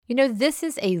This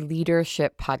is a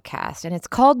leadership podcast, and it's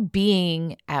called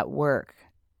Being at Work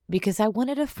because I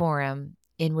wanted a forum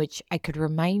in which I could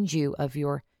remind you of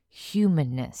your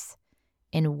humanness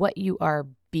and what you are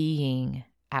being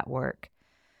at work.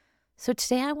 So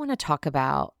today I want to talk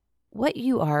about what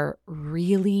you are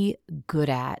really good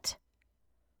at.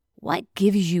 What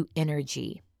gives you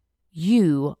energy?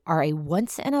 You are a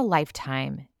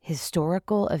once-in-a-lifetime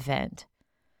historical event.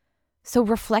 So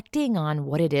reflecting on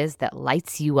what it is that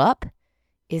lights you up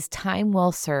is time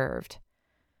well served.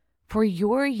 For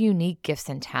your unique gifts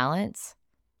and talents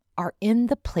are in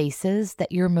the places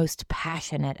that you're most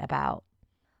passionate about.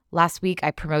 Last week, I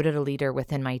promoted a leader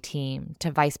within my team to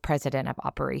vice president of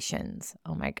operations.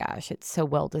 Oh my gosh, it's so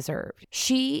well deserved.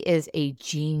 She is a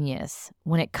genius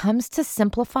when it comes to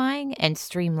simplifying and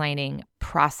streamlining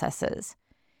processes.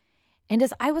 And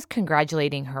as I was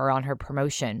congratulating her on her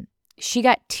promotion, she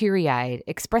got teary-eyed,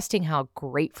 expressing how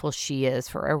grateful she is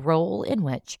for a role in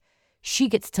which she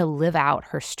gets to live out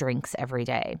her strengths every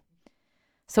day.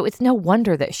 So it's no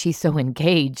wonder that she's so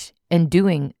engaged and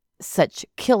doing such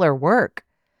killer work.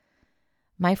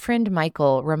 My friend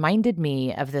Michael reminded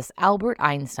me of this Albert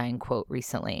Einstein quote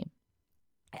recently.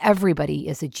 Everybody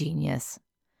is a genius.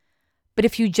 But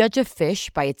if you judge a fish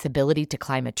by its ability to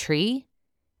climb a tree,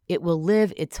 it will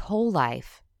live its whole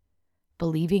life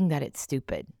believing that it's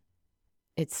stupid.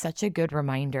 It's such a good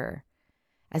reminder.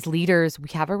 As leaders, we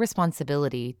have a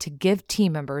responsibility to give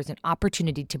team members an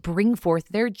opportunity to bring forth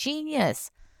their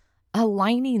genius,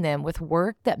 aligning them with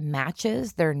work that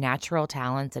matches their natural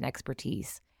talents and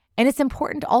expertise. And it's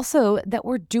important also that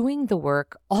we're doing the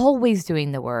work, always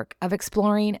doing the work of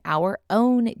exploring our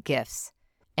own gifts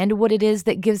and what it is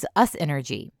that gives us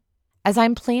energy. As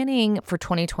I'm planning for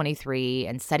 2023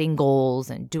 and setting goals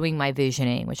and doing my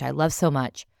visioning, which I love so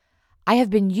much, I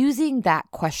have been using that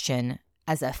question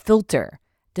as a filter.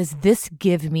 Does this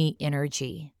give me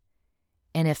energy?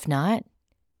 And if not,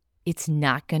 it's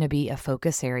not going to be a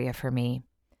focus area for me.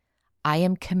 I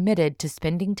am committed to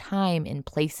spending time in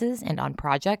places and on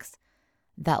projects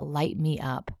that light me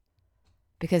up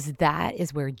because that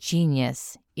is where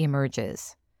genius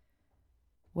emerges.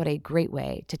 What a great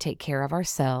way to take care of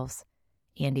ourselves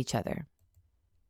and each other.